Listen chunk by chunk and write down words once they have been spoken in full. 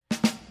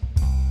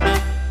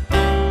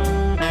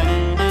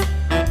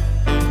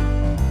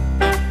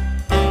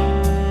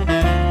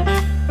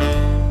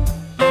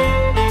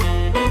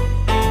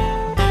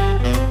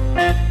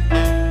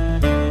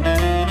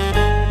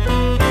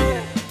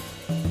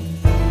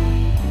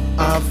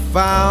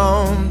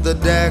found the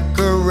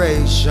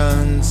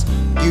decorations,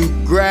 you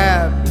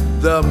grab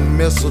the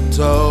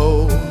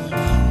mistletoe.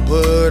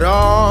 Put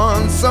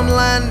on some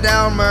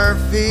Landau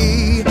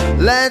Murphy,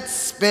 let's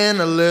spin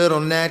a little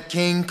Nat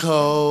King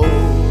Cole.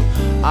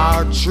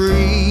 Our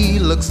tree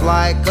looks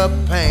like a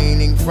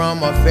painting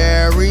from a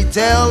fairy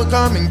tale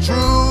coming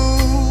true.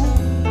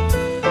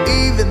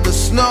 Even the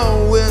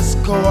snow is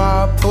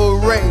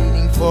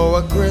cooperating for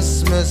a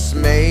Christmas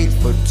made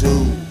for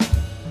two.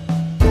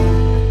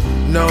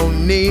 No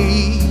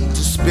need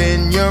to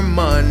spend your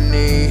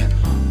money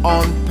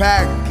on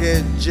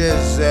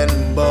packages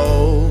and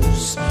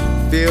bows.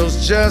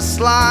 Feels just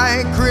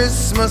like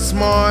Christmas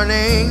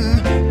morning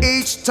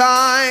each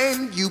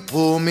time you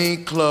pull me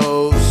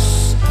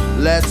close.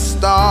 Let's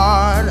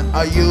start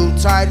a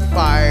Yuletide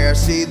fire,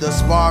 see the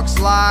sparks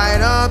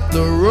light up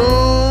the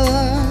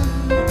room.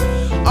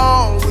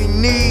 All we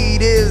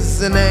need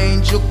is an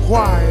angel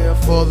choir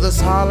for this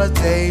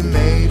holiday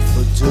made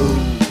for two.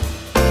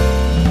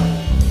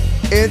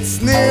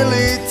 It's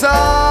nearly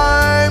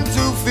time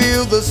to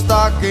fill the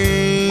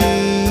stockings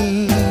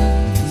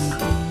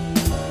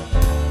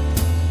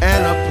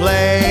and a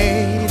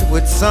plate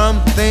with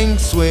something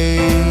sweet.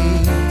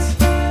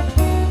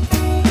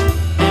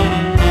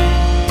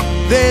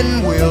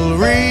 Then we'll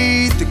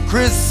read the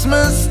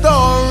Christmas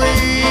story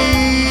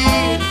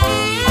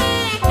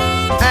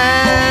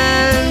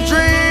and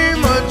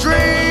dream a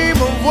dream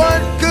of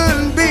what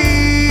could be.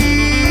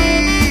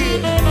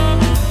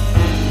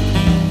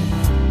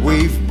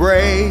 We've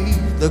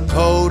braved the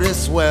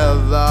coldest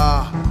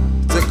weather,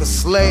 took a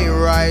sleigh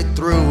ride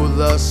through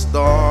the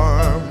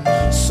storm.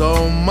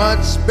 So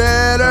much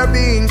better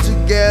being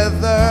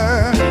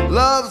together,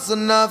 love's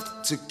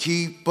enough to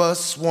keep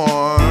us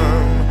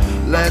warm.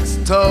 Let's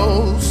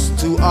toast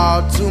to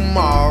our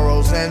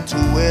tomorrows and to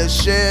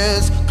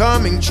wishes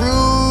coming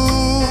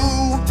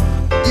true.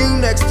 You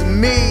next to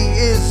me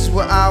is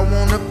where I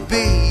wanna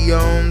be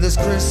on this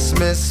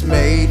Christmas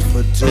made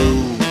for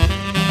two.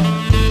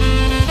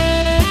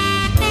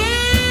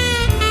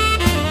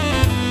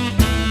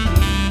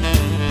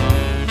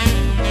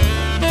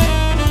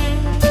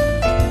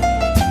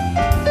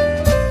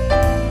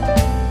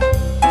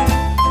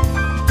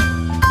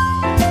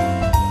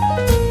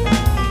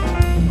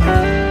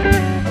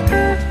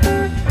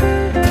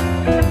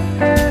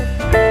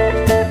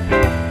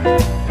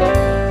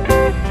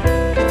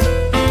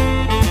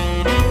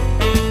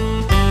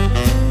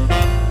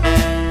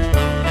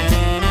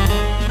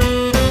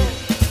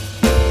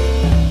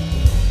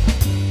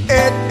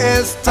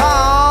 It's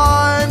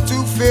time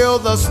to fill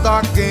the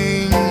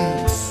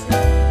stockings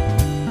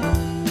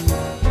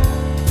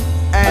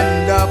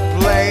and a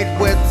plate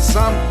with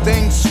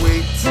something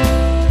sweet.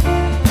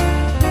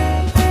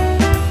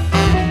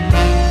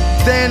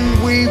 Then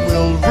we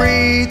will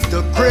read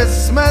the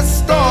Christmas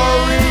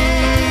story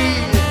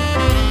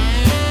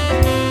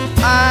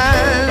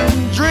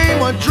and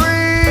dream a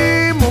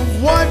dream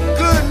of what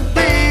could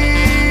be.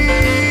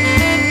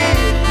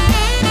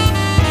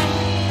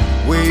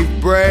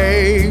 We've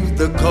braved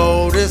the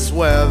coldest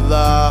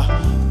weather,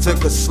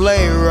 took a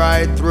sleigh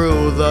ride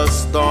through the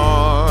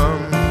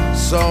storm.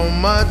 So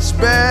much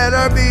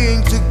better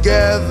being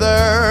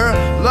together,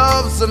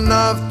 love's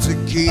enough to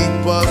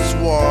keep us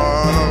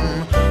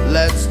warm.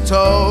 Let's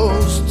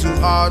toast to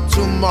our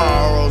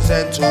tomorrows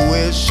and to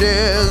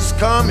wishes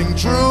coming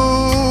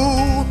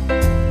true.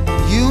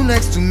 You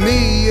next to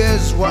me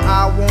is where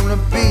I wanna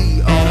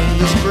be on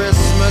this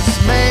Christmas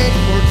made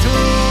for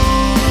two.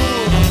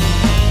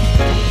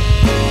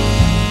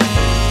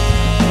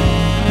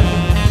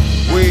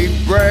 We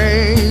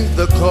braved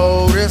the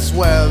coldest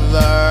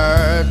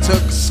weather,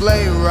 took a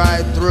sleigh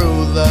ride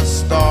through the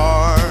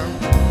storm.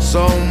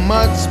 So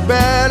much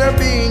better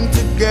being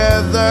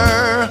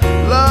together,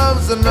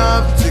 love's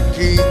enough to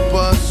keep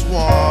us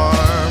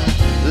warm.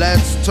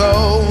 Let's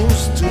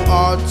toast to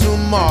our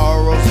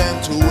tomorrows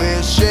and to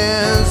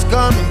wishes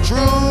coming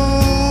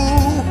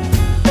true.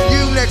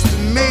 You next to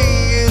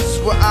me is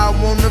where I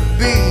wanna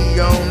be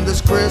on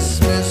this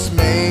Christmas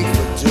made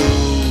for two.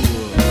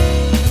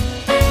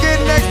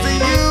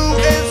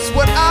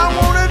 What I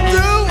wanna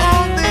do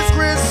on this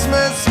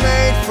Christmas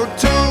made for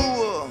two.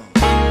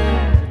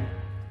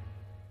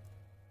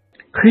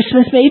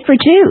 Christmas Made for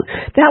Two.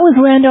 That was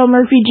Landau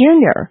Murphy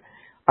Jr.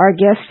 Our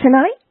guest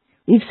tonight.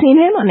 You've seen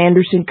him on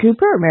Anderson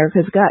Cooper,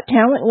 America's Got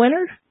Talent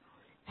winner,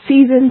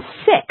 Season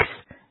 6,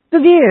 The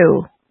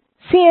View,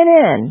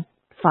 CNN,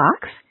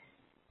 Fox,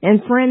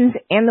 and Friends,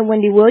 and The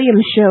Wendy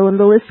Williams Show, and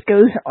the list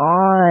goes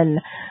on.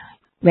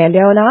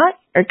 Landau and I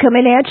are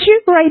coming at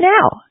you right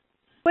now.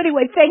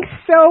 Anyway, thanks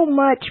so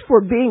much for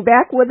being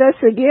back with us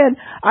again.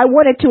 I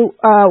wanted to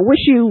wish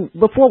you,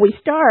 before we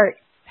start,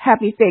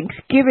 happy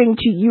Thanksgiving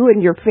to you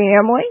and your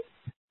family.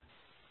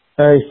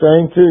 Hey,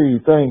 same to you.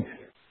 Thanks.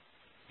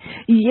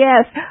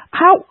 Yes.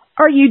 How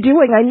are you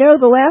doing? I know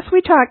the last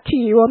we talked to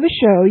you on the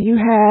show, you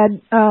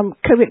had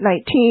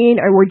COVID-19,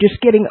 or were just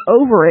getting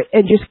over it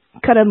and just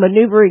kind of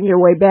maneuvering your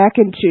way back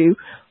into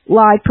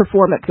live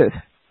performances.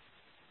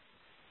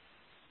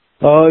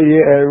 Oh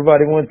yeah,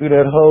 everybody went through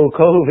that whole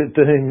COVID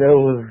thing. That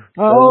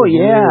Oh, was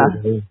yeah.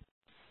 weird.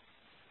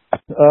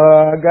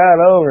 I got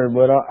over it,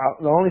 but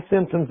the only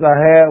symptoms I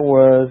had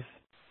was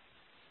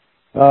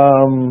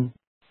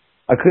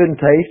I couldn't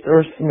taste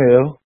or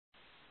smell,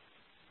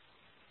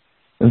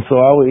 and so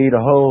I would eat a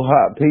whole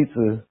hot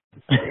pizza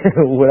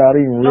without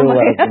even Oh, my,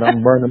 realizing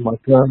I'm burning my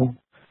tongue.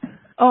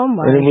 oh,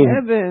 my And it was,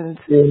 heavens.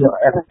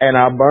 and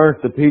I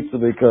burnt the pizza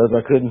because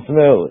I couldn't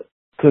smell it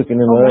cooking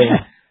in Oh, the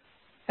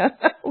oven.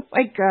 oh,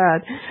 my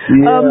God.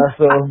 Yeah,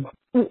 so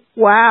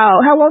Wow.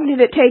 How long did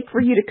it take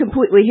for you to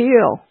completely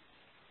heal?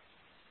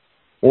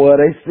 well,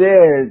 they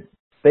said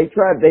they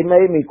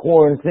made me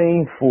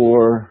quarantine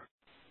for,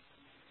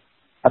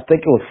 I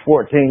think it was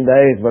 14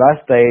 days, but I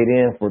stayed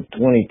in for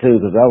 22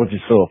 because I was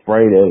just so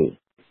afraid of it.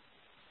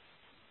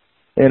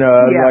 And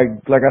Yeah.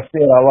 like I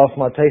said, I lost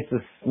my taste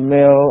of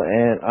smell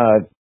and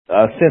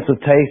sense of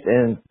taste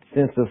and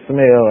sense of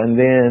smell. And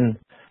then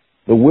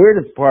the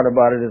weirdest part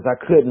about it is I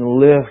couldn't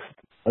lift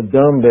a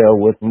dumbbell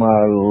with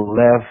my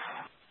left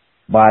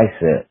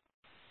bicep.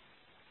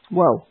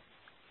 Whoa.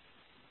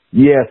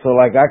 Yeah, so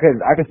like I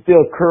could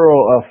still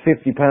curl a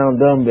 50-pound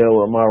dumbbell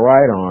with my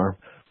right arm,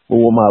 but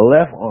with my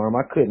left arm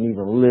I couldn't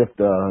even lift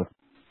a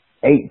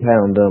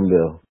 8-pound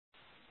dumbbell.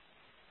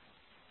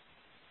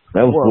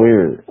 That was Whoa.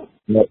 weird.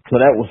 So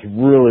that was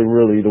really,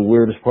 really the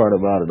weirdest part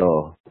about it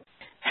all.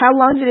 How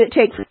long did it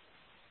take?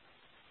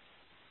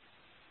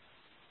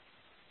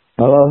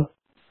 Hello?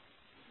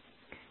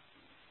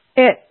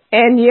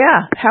 And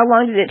yeah, how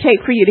long did it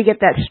take for you to get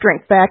that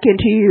strength back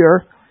into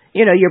your,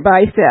 your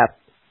bicep?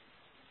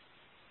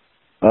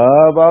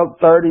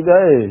 About 30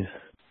 days.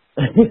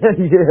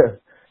 Yeah.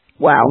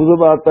 Wow. It was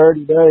about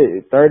 30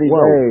 days. 30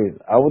 Whoa. days.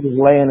 I would just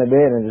lay in the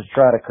bed and just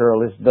try to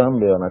curl this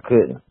dumbbell, and I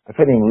couldn't. I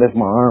couldn't even lift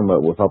my arm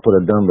up if I put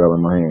a dumbbell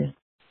in my hand.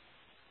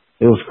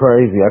 It was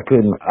crazy. I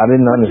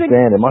didn't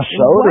understand it. My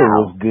shoulder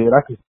was good.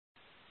 I could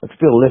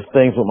still lift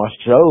things with my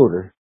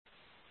shoulder,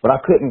 but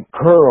I couldn't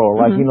curl,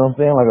 like, you know what I'm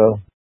saying? Like a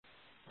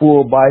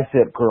full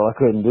bicep curl. I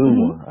couldn't do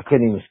one. I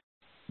couldn't even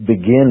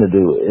begin to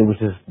do it. It was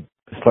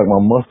it's like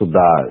my muscle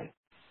died.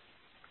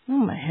 Oh,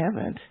 my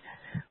heavens.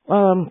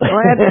 Well, I'm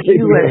glad that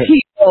you have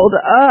healed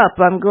up.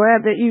 I'm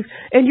glad that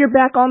and you're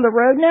back on the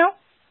road now?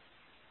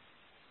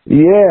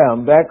 Yeah,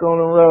 I'm back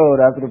on the road.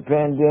 After the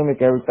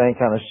pandemic, everything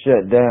kind of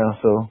shut down.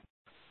 So,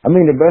 I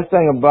mean, the best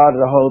thing about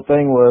the whole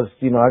thing was,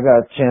 I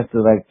got a chance to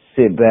like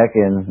sit back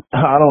and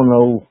I don't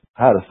know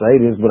how to say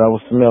this, but I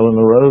was smelling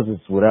the roses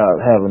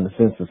without having the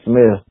sense of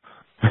smell.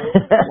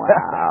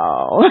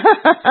 Wow.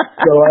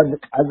 So I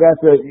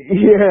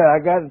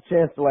got a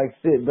chance to like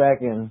sit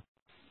back and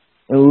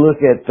look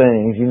at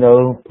things,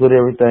 put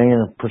everything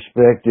in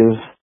perspective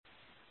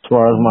as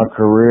far as my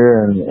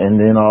career and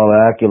then all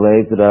the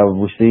accolades that I've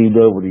received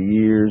over the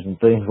years and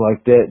things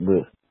like that.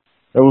 But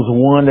there was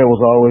one that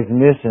was always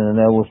missing, and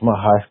that was my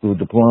high school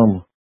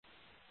diploma.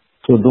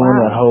 So during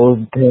that whole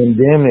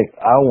pandemic,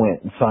 I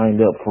went and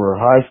signed up for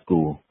high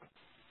school,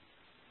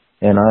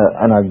 and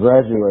I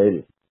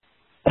graduated.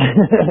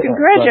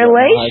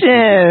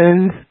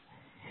 Congratulations!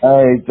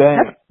 Hey,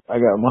 thanks. I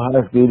got my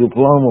high school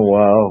diploma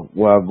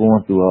while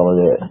going through all of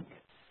that.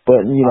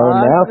 But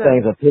now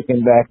things are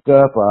picking back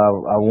up.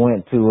 I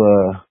went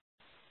to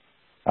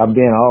I've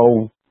been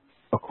all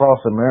across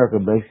America,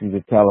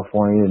 basically,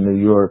 California, New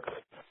York,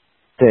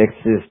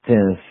 Texas,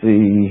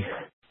 Tennessee,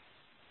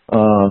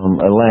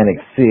 Atlantic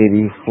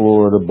City,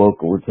 Florida,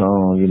 Boca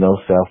Raton,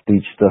 South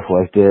Beach, stuff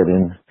like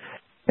that.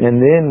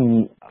 And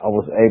then I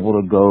was able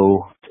to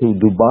go to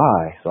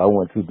Dubai. So I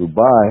went to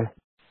Dubai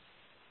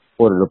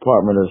for the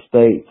Department of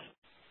State's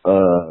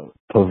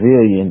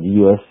Pavilion,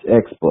 U.S.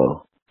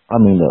 Expo. I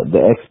mean, the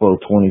Expo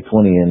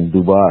 2020 in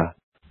Dubai.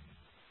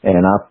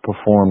 And I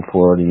performed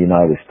for the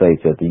United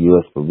States at the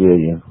U.S.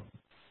 Pavilion.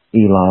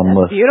 Elon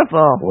Musk.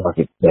 Beautiful.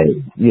 Rocket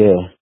stage. Yeah.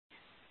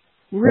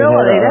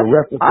 Really?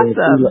 That's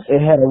awesome.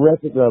 It had a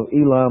replica of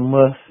Elon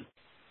Musk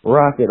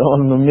rocket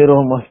on the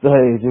middle of my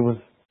stage. It was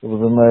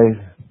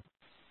amazing.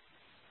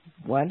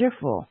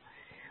 Wonderful.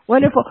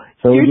 Wonderful.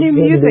 So Your new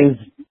music.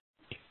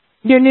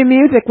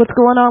 What's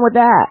going on with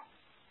that?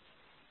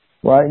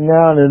 Right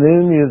now, the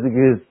new music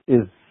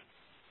is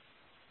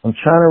I'm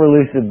trying to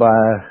release it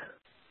by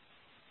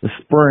the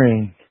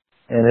spring,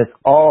 and it's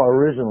all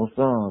original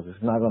songs.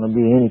 It's not going to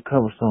be any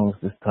cover songs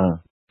this time.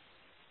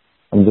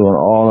 I'm doing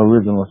all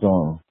original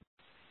songs.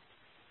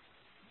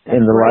 That's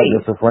in the great.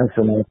 likeness of Frank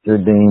Sinatra,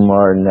 Dean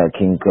Martin, Nat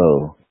King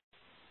Cole.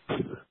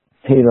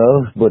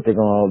 But they're going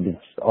to all be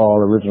all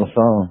original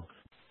songs.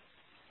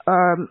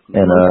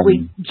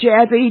 Mostly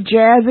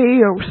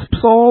jazzy or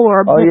soul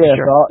or a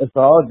mixture. Yeah, it's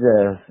all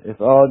jazz. It's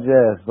all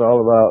jazz. It's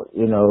all about,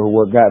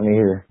 what got me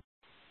here.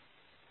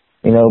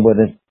 But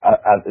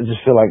I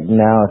just feel like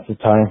now it's the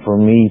time for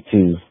me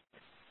to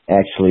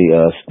actually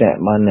stamp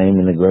my name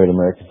in the Great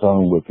American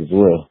Songbook as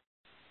well.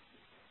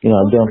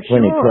 I've done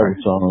plenty of cover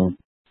songs,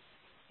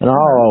 and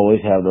I'll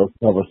always have those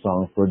cover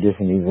songs for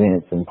different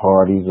events and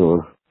parties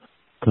or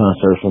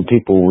concerts when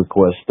people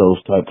request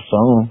those type of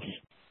songs.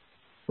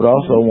 But I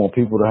also want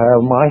people to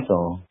have my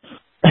songs.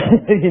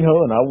 And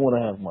I want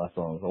to have my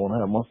songs. I want to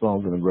have my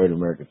songs in the Great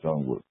American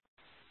Songbook.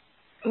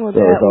 Well, So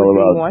that it's all would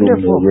be about doing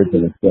the wonderful.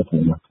 original stuff.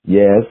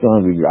 Yeah, it's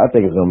gonna be. I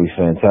think it's gonna be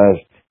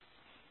fantastic.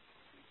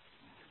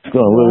 It's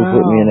gonna really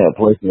put me in Wow. that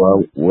place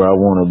where I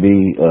want to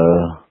be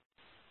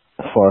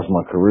as far as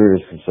my career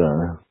is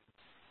concerned.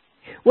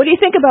 What do you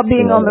think about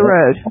being on the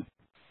road?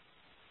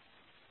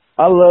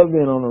 I love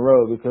being on the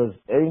road because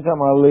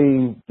anytime I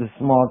leave the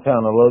small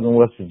town of Logan,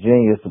 West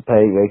Virginia, it's a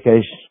paid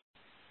vacation.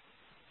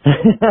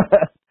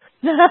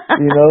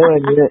 And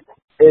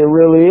it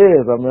really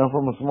is. I mean, I'm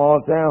from a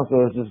small town,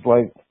 so it's just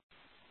like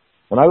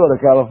when I go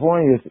to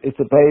California, it's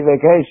a paid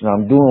vacation.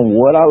 I'm doing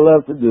what I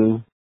love to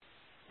do.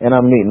 And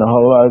I'm meeting a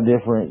whole lot of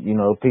different,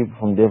 people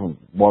from different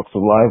walks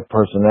of life,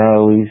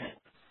 personalities.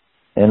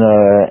 And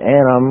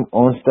I'm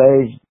on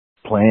stage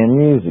playing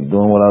music,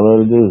 doing what I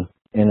love to do,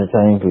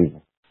 entertain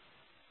people.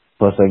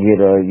 Plus I get,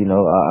 I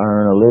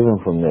earn a living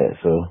from that.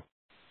 So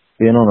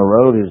being on the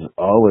road is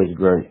always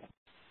great.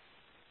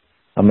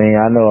 I mean,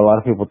 I know a lot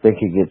of people think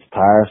it gets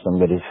tiresome,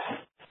 but if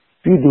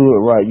you do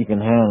it right, you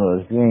can handle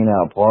it. If you ain't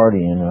out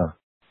partying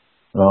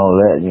and all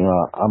that,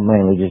 I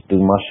mainly just do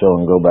my show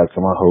and go back to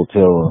my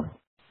hotel.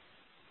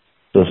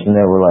 So it's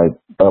never like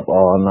up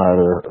all night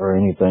or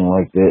anything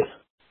like that.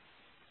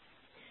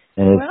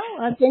 And Well,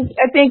 I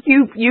think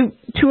you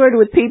toured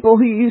with people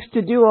who used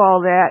to do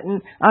all that,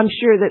 and I'm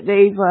sure that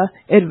they've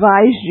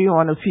advised you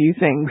on a few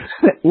things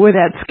where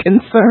that's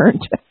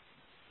concerned.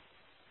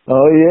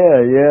 Oh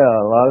yeah.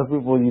 A lot of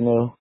people,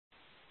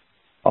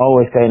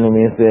 always came to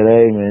me and said,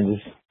 "Hey man,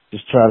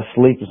 just try to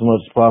sleep as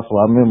much as possible."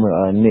 I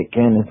remember Nick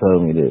Cannon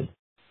told me this.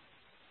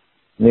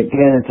 Nick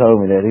Cannon told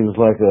me that. He was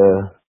like,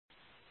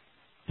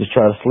 just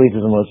try to sleep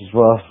as much as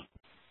possible.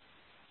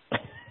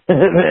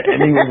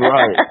 And he was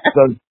right.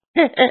 So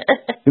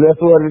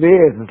that's what it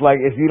is. It's like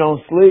if you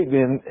don't sleep,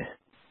 then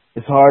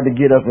it's hard to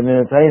get up and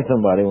entertain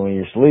somebody when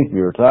you're sleepy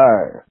or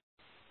tired.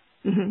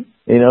 Mm-hmm.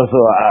 So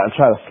I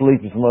try to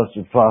sleep as much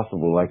as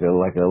possible, like a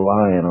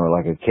lion or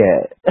like a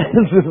cat.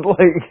 It's just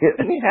like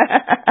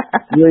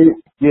sleep,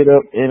 get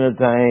up,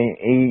 entertain,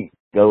 eat,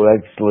 go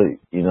back to sleep.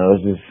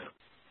 It's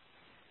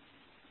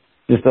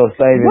just so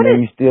saving,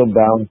 and you still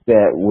balance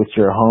that with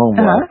your home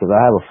life. Because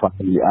I have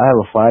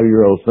a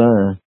 5-year-old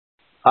son.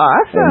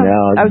 Awesome. And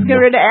now, I was getting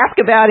ready to ask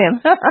about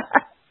him.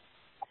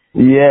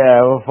 Yeah,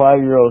 I have a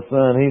 5-year-old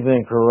son. He's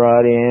in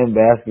karate and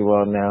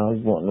basketball now.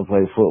 He's wanting to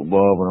play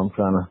football, but I'm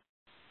trying to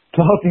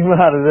talk him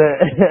out of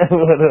that.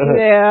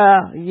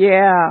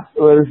 Yeah.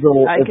 But it's a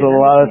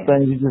lot of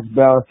things. You're just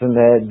balancing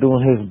that, doing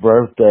his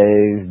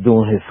birthdays,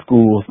 doing his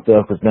school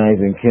stuff, because now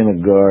he's in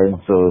kindergarten,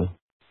 so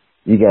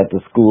you got the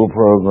school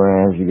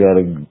programs you got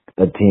to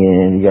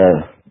attend. You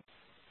got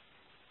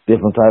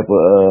different type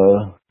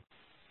of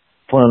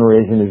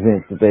fundraising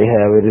events that they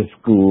have at his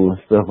school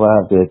and stuff. I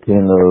have to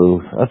attend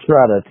those. I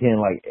try to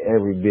attend like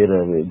every bit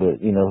of it,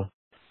 but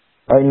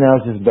right now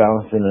it's just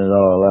balancing it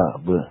all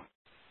out. But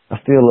I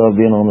still love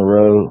being on the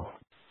road,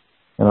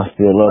 and I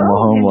still love my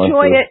home life.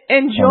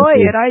 Enjoy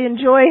it. I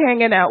enjoy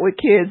hanging out with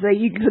kids.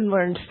 You can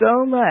learn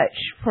so much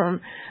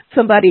from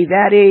somebody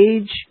that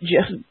age,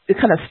 just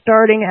kind of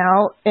starting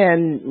out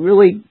and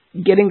really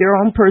getting their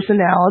own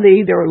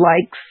personality, their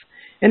likes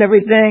and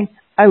everything.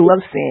 I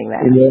love seeing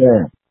that.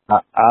 Yeah,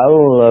 I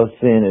love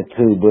seeing it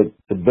too, but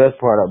the best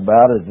part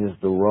about it is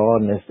the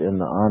rawness and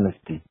the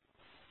honesty.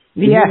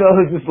 Yeah.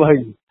 It's just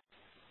like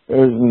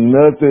there's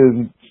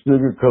nothing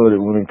sugar-coated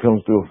when it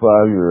comes to a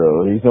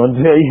 5-year-old. He's going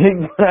to tell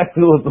you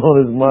exactly what's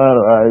on his mind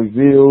or how he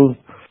feels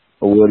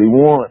or what he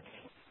wants.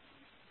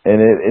 And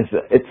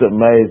it's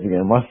amazing.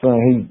 And my son,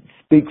 he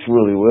speaks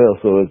really well,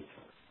 so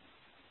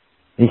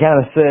he kind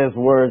of says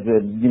words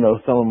that,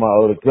 some of my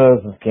older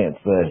cousins can't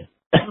say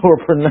or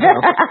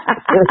pronounce.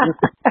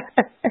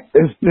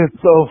 It's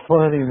just so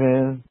funny,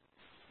 man.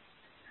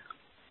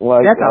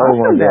 Like, that's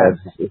awesome, my God,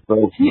 it's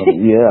so funny.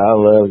 Yeah, I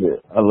love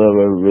it. I love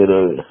every bit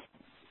of it.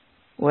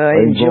 Well,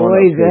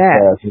 enjoy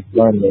that. He's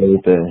learning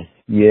everything.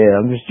 Yeah,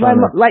 I'm just trying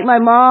like my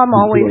mom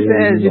always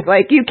says, it's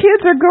like, you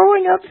kids are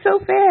growing up so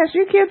fast.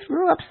 You kids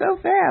grew up so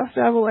fast.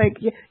 I'm like,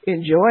 yeah,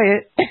 enjoy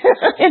it.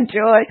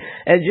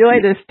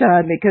 enjoy this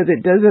time because it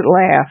doesn't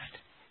last.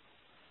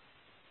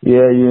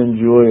 Yeah, you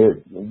enjoy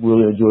it.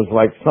 Really enjoy it.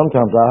 Like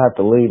sometimes I'll have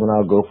to leave and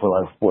I'll go for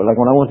like when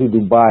I went to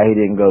Dubai, he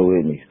didn't go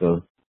with me.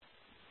 So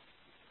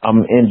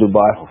I'm in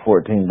Dubai for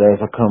 14 days.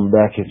 I come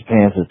back, his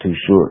pants are too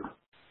short.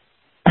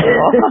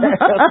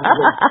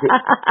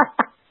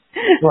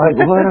 Like,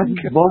 why don't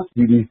you bought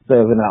you these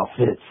 7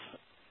 outfits?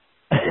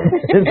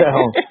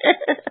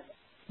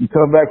 You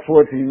come back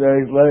 14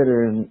 days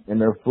later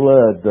and they're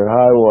floods, they're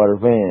high water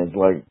pants.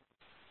 Like,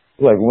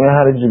 man,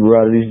 how did you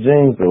grow out of these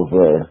jeans so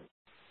fast?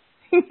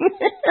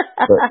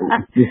 But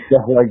just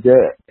stuff like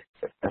that.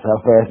 That's how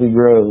fast he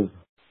grows.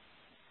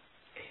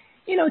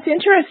 It's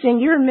interesting.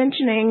 You were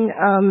mentioning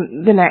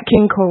the Nat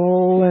King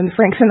Cole and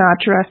Frank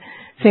Sinatra,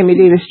 Sammy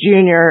Davis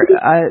Jr.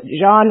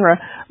 Genre,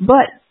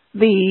 but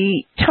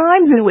the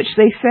times in which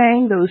they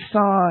sang those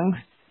songs,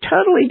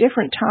 totally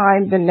different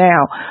time than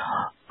now.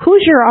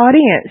 Who's your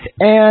audience,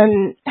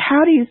 and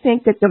how do you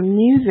think that the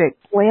music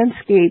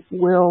landscape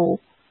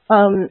will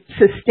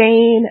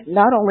sustain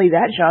not only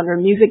that genre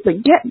of music,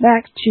 but get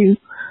back to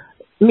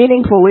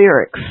meaningful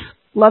lyrics,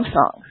 love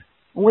songs?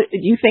 Do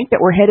you think that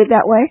we're headed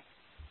that way?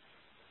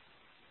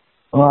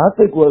 Well, I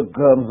think what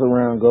comes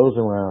around goes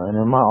around, and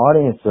in my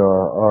audience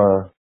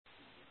are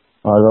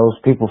those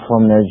people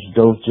from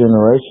those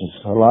generations.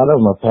 A lot of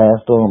them are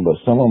passed on, but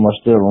some of them are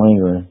still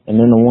lingering. And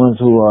then the ones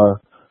who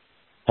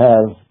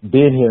have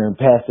been here and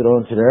passed it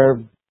on to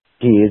their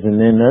kids, and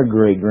then their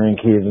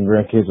great-grandkids and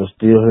grandkids are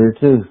still here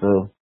too.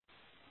 So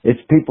it's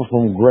people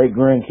from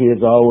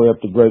great-grandkids all the way up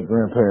to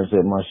great-grandparents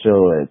at my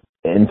show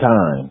in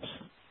times.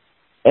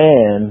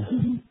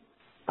 And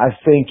I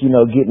think,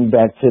 getting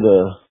back to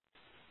the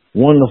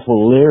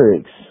wonderful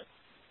lyrics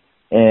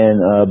and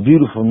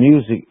beautiful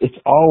music, it's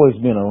always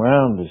been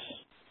around us,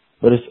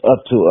 but it's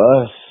up to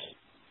us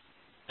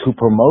to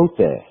promote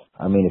that.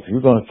 I mean, if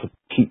you're going to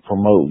keep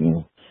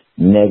promoting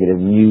negative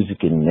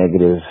music and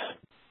negative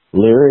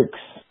lyrics,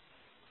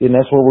 then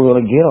that's what we're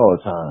going to get all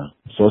the time.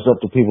 So it's up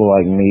to people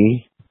like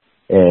me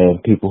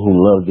and people who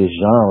love this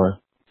genre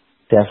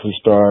to actually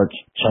start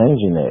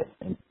changing that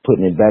and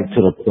putting it back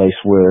to the place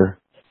where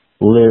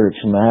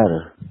lyrics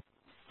matter,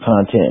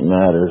 content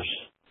matters,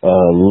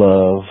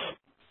 love,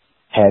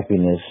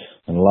 happiness,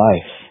 and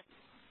life.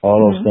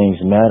 All those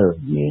things matter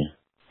again.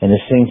 And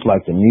it seems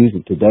like the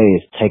music today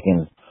is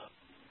taking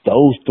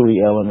those three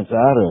elements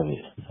out of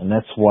it. And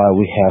that's why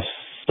we have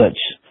such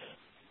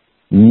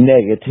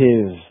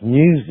negative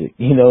music,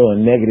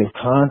 and negative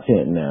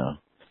content now.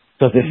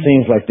 Because it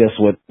seems like that's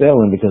what's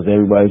selling, because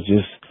everybody's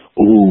just,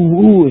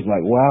 ooh, it's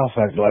like wow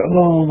factor. Like,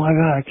 oh my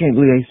God, I can't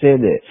believe they said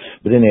that.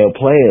 But then they'll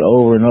play it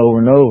over and over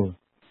and over.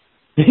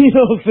 You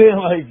know what I'm saying?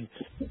 Like,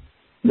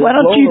 well,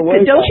 don't you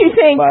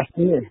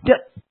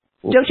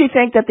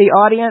think that the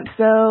audience,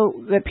 though,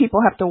 that people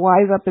have to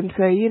wise up and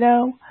say,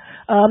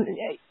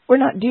 we're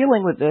not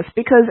dealing with this?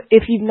 Because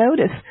if you've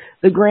noticed,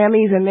 the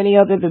Grammys and many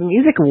other the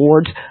music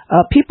awards,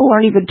 people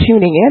aren't even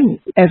tuning in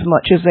as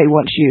much as they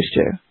once used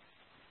to.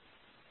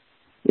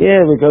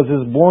 Yeah, because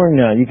it's boring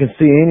now. You can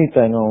see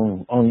anything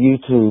on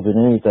YouTube and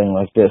anything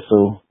like that.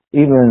 So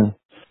even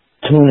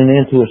tuning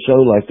into a show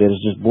like that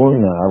is just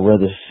boring now. I'd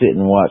rather sit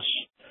and watch,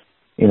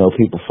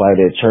 people fight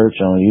at church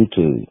on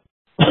YouTube.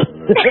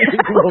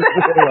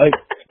 Like,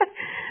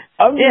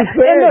 I'm just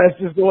saying, that's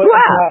just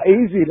how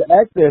easy the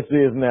access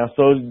is now.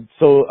 So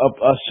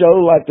a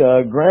show like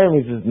the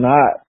Grammys is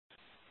not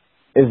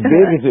as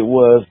big as it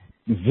was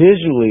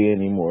visually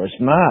anymore. It's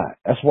not.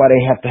 That's why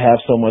they have to have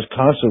so much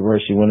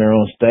controversy when they're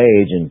on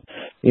stage, and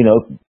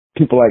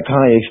people like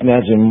Kanye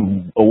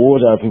snatching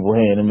awards out of people's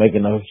hand and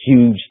making a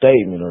huge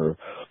statement,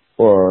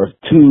 or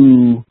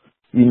two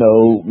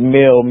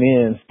male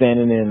men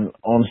standing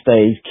on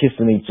stage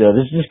kissing each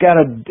other.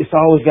 It's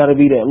always gotta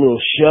be that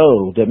little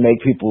show that make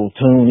people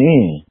tune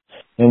in.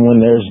 And when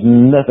there's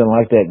nothing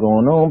like that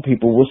going on,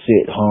 people will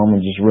sit home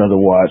and just rather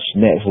watch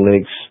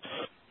Netflix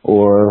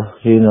or,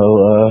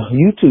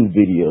 YouTube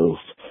videos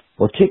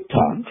or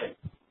TikTok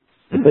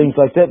and things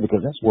like that,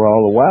 because that's where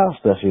all the wild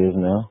stuff is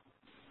now.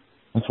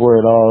 That's where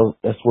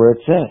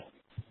it's at.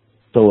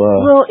 So,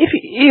 well, if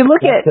you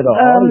look at,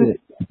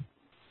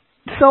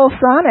 Soul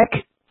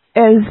Sonic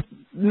as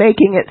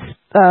making its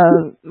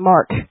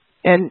mark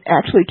and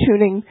actually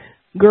tuning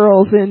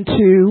girls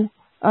into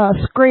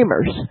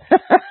screamers.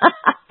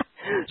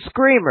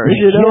 Screamers,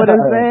 you know what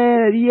I'm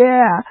saying?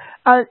 Yeah.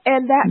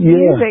 And that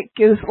music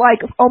is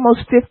like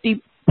almost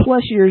 50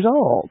 plus years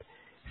old.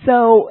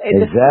 So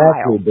it's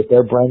exactly, but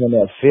they're bringing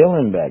that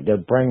feeling back.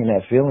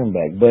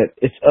 But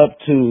it's up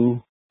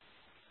to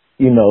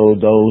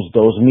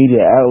those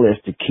media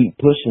outlets to keep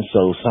pushing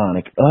Soul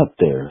Sonic up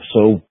there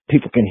so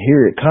people can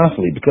hear it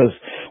constantly. Because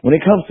when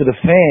it comes to the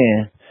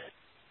fan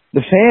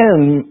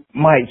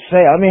might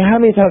say, I mean, how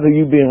many times have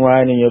you been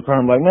riding in your car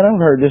and like, man, I've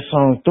heard this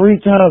song 3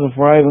 times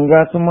before I even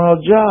got to my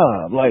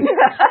job. Like,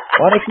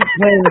 why they keep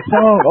playing the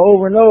song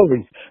over and over?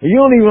 You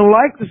don't even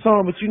like the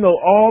song, but you know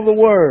all the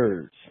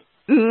words.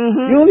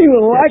 Mm-hmm. You don't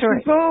even like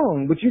the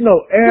song, but you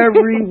know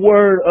every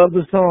word of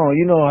the song.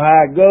 You know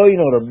how it go. You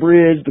know the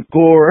bridge, the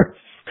chorus.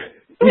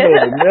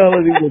 The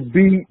melody, the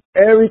beat,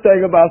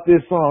 everything about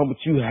this song, but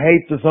you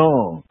hate the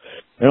song.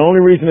 And the only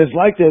reason it's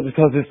like that is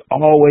because it's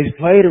always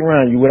played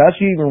around you without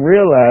you even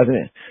realizing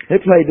it. They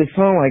played this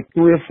song like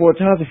 3 or 4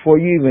 times before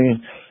you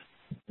even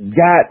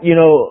got,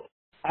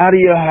 out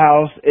of your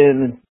house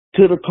and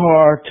to the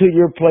car, to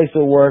your place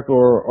of work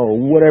or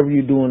whatever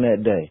you're doing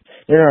that day.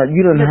 You're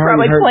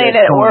probably playing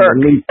it at work.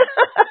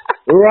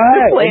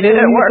 Right. Playing it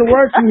at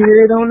work. You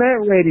hear it on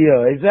that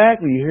radio.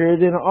 Exactly. You hear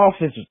it in the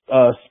office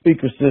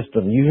speaker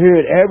system. You hear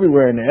it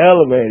everywhere in the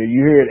elevator.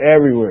 You hear it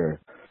everywhere.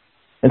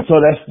 And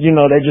so that's,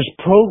 they're just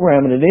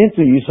programming it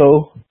into you.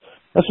 So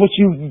that's what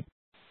you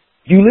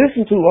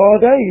listen to all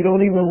day. You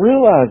don't even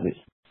realize it.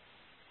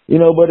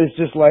 But it's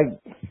just like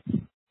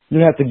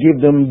you have to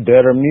give them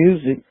better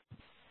music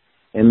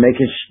and make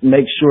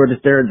sure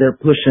that they're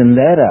pushing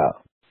that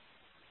out.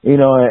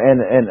 And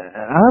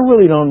I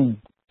really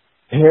don't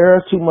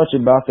care too much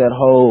about that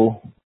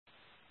whole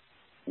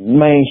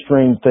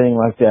mainstream thing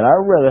like that.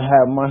 I'd rather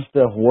have my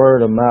stuff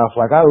word of mouth.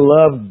 Like, I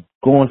love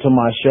going to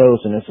my shows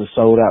and it's a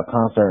sold out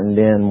concert, and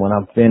then when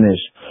I'm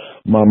finished,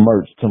 my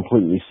merch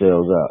completely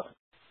sells out.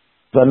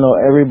 So I know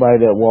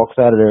everybody that walks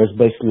out of there is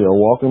basically a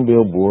walking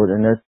billboard,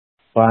 and they're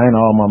buying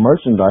all my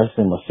merchandise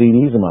and my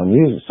CDs and my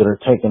music. So they're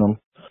taking them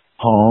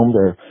home.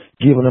 They're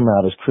giving them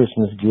out as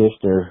Christmas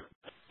gifts. They're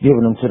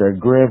giving them to their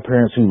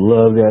grandparents who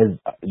love that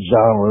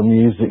genre of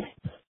music,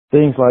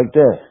 things like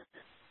that.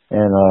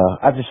 And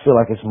I just feel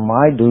like it's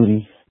my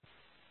duty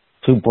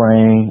to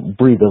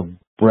breathe a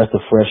breath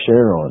of fresh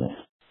air on it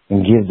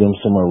and give them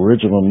some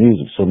original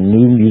music, some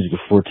new music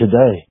for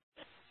today,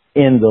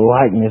 in the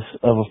likeness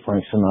of a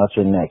Frank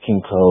Sinatra, Nat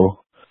King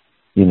Cole,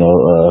 Dean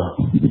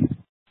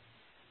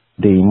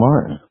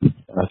Martin.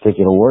 I think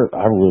it'll work.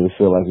 I really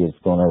feel like it's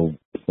gonna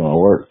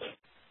work,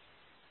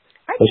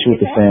 especially with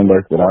the fan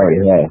base that I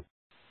already have.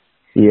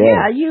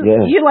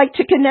 You like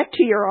to connect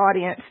to your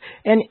audience,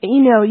 and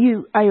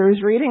I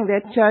was reading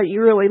that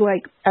you really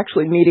like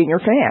actually meeting your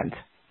fans.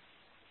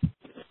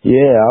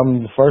 Yeah,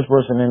 I'm the first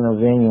person in the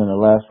venue and the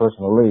last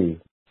person to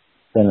leave.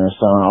 Then there's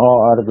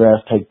all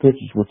autographs, take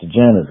pictures with the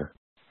janitor.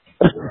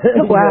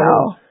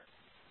 Wow.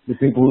 The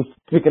people who's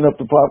picking up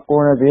the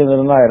popcorn at the end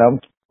of the night,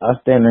 I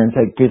stand there and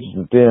take pictures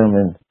with them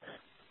and,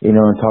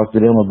 and talk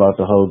to them about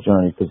the whole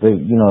journey, because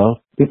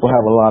people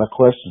have a lot of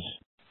questions,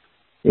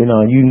 and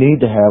you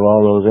need to have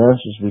all those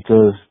answers,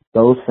 because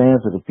those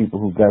fans are the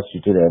people who got you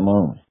to that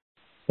moment.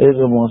 They're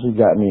the ones who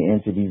got me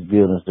into these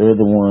buildings. They're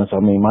the ones,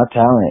 my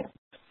talent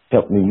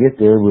helped me get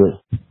there,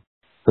 but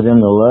for them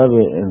to love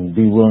it and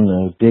be willing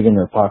to dig in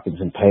their pockets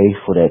and pay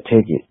for that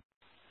ticket,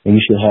 and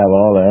you should have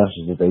all the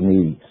answers that they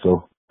need.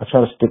 So I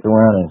try to stick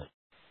around and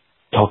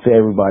talk to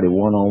everybody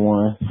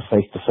one-on-one,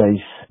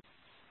 face-to-face,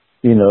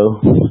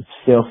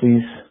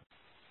 selfies,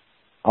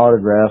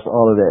 autographs,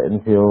 all of that,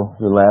 until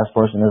the last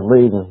person is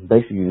leaving,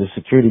 basically the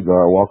security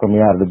guard walking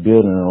me out of the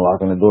building and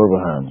locking the door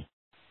behind me.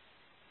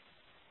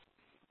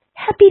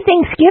 Happy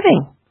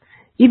Thanksgiving.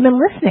 You've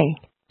been listening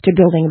to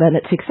Building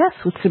Abundant Success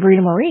with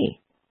Sabrina Marie.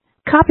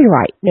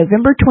 Copyright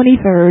November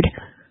 23rd,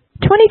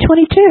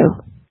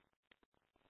 2022.